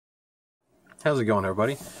How's it going,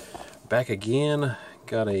 everybody? Back again.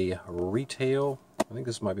 Got a retail, I think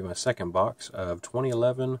this might be my second box, of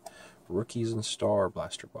 2011 Rookies and Star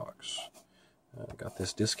Blaster Box. Got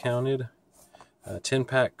this discounted. 10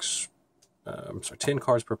 packs, 10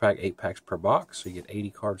 cards per pack, 8 packs per box, so you get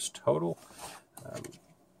 80 cards total.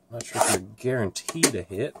 Not sure if you're guaranteed a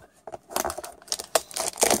hit.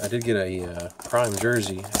 I did get a prime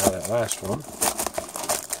jersey out of that last one.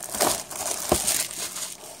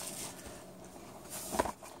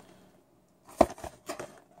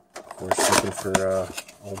 Of course, looking for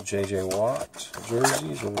old J.J. Watt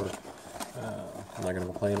jerseys, or I'm not going to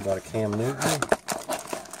complain about a Cam Newton,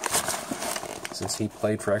 since he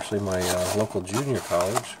played for actually my local junior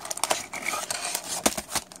college.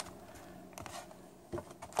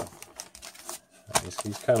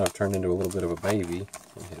 He's kind of turned into a little bit of a baby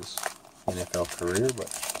in his NFL career, but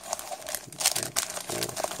 3,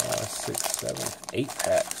 4, 5, 6, 7, 8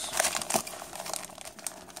 packs.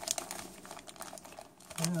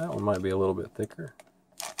 Yeah, that one might be a little bit thicker.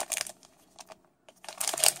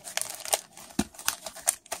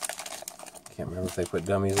 Can't remember if they put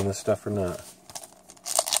dummies in this stuff or not.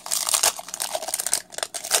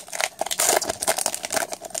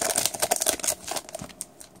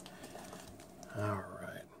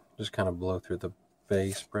 Just kind of blow through the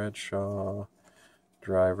base. Bradshaw,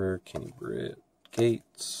 Driver, Kenny Britt,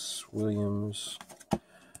 Gates, Williams,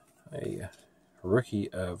 a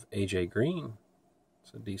rookie of A.J. Green.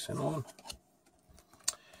 It's a decent one.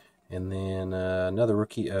 And then another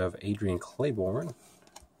rookie of Adrian Claiborne,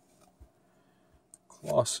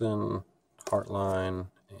 Clausen, Hartline,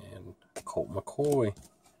 and Colt McCoy.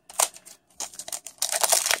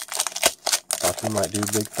 Thought he might do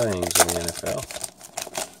big things in the NFL.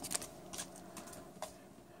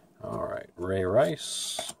 Ray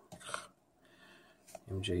Rice,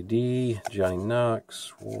 MJD, Johnny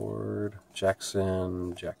Knox, Ward,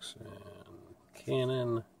 Jackson,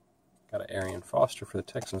 Cannon. Got an Arian Foster for the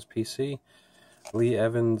Texans PC, Lee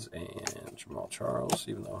Evans, and Jamal Charles,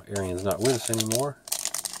 even though Arian's not with us anymore.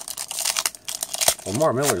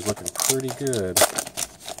 Lamar Miller's looking pretty good.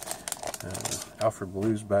 Alfred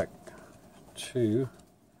Blues back 2.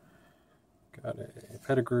 Got a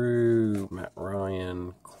Pettigrew, Matt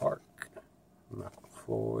Ryan, Clark, Malcolm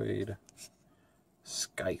Floyd,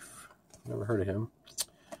 Skife, never heard of him.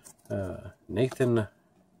 Nathan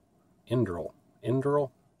Indrell, I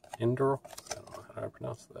don't know how to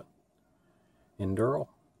pronounce that. Indrell,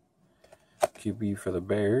 QB for the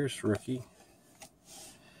Bears, rookie.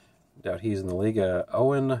 Doubt he's in the league.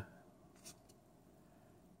 Owen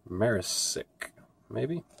Marisic,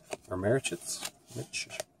 maybe, or Marichitz, Mitch.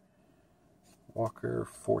 Walker,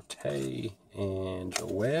 Forte, and Joe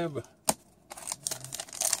Webb.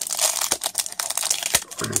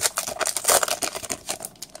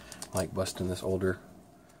 Like busting this older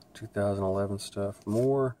 2011 stuff.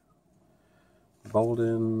 Moore,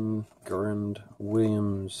 Bolden, Gurand,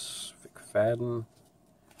 Williams, McFadden.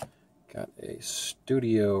 Got a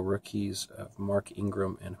studio rookies of Mark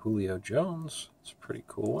Ingram and Julio Jones. It's a pretty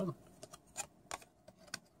cool one.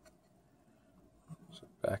 So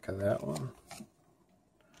back of that one.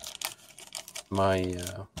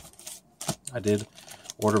 I did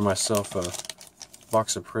order myself a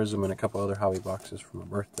box of Prism and a couple other hobby boxes for my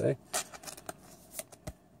birthday.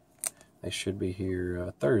 They should be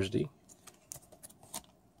here Thursday.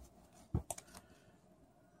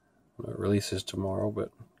 Releases tomorrow,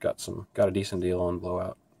 but got a decent deal on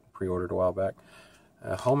Blowout. Pre-ordered a while back.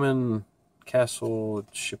 Homan, Castle,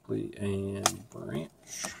 Shipley, and Branch.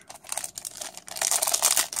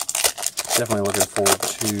 Definitely looking forward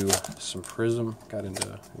to some Prism. Got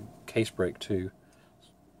into case break too.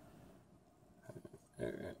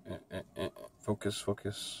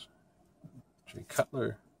 Focus. Jay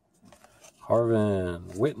Cutler,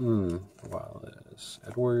 Harvin, Witten, Wallace,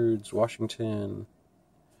 Edwards, Washington.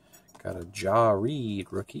 Got a Ja Reed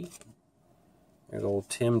rookie. There's old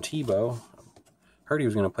Tim Tebow. Heard he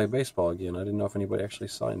was going to play baseball again. I didn't know if anybody actually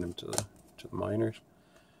signed him to the minors.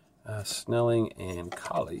 Snelling and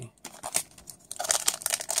Collie.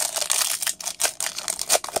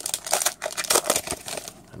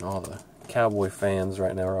 And all the Cowboy fans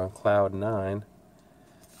right now are on cloud 9.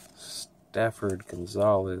 Stafford,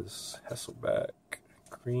 Gonzalez, Hasselbeck,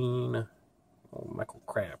 Green, Michael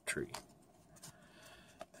Crabtree.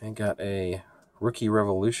 And got a rookie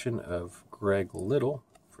revolution of Greg Little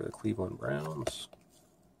for the Cleveland Browns.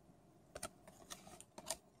 I'll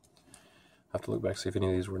have to look back see if any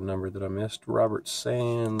of these were numbered that I missed. Robert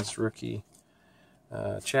Sands, rookie.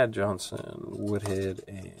 Chad Johnson, Woodhead,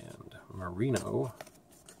 and Marino.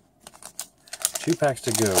 2 packs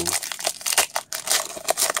to go.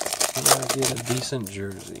 Can I get a decent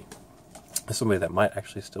jersey? Somebody that might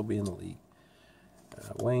actually still be in the league.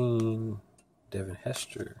 Wayne, Devin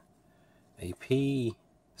Hester, AP,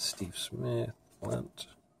 Steve Smith, Blunt,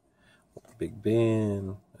 Big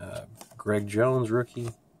Ben, Greg Jones, rookie,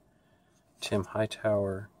 Tim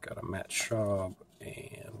Hightower, got a Matt Schaub,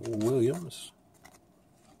 and Williams.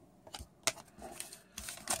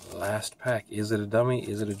 Last pack. Is it a dummy?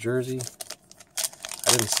 Is it a jersey?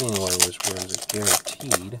 I didn't see anywhere where it was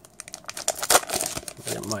guaranteed,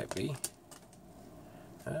 but it might be.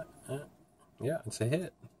 Yeah, it's a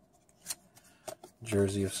hit.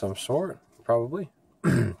 Jersey of some sort, probably.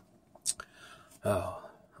 Oh,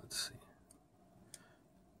 let's see.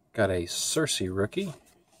 Got a Cersei rookie.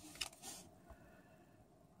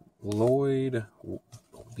 Lloyd,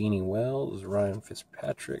 Beanie Wells, Ryan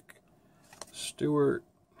Fitzpatrick, Stewart,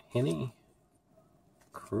 Henney,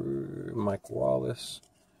 Crew, Mike Wallace.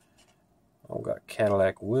 I've got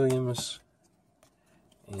Cadillac Williams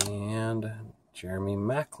and Jeremy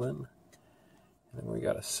Macklin. And then we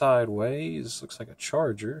got a sideways, looks like a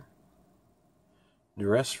Charger.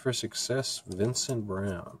 Dress for Success, Vincent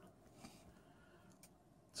Brown.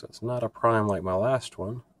 So it's not a prime like my last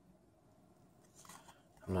one.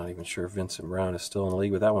 I'm not even sure if Vincent Brown is still in the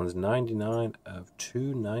league, but that one's 99 of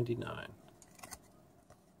 299.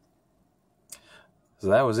 So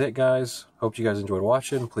that was it, guys. Hope you guys enjoyed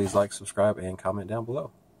watching. Please like, subscribe, and comment down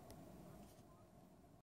below.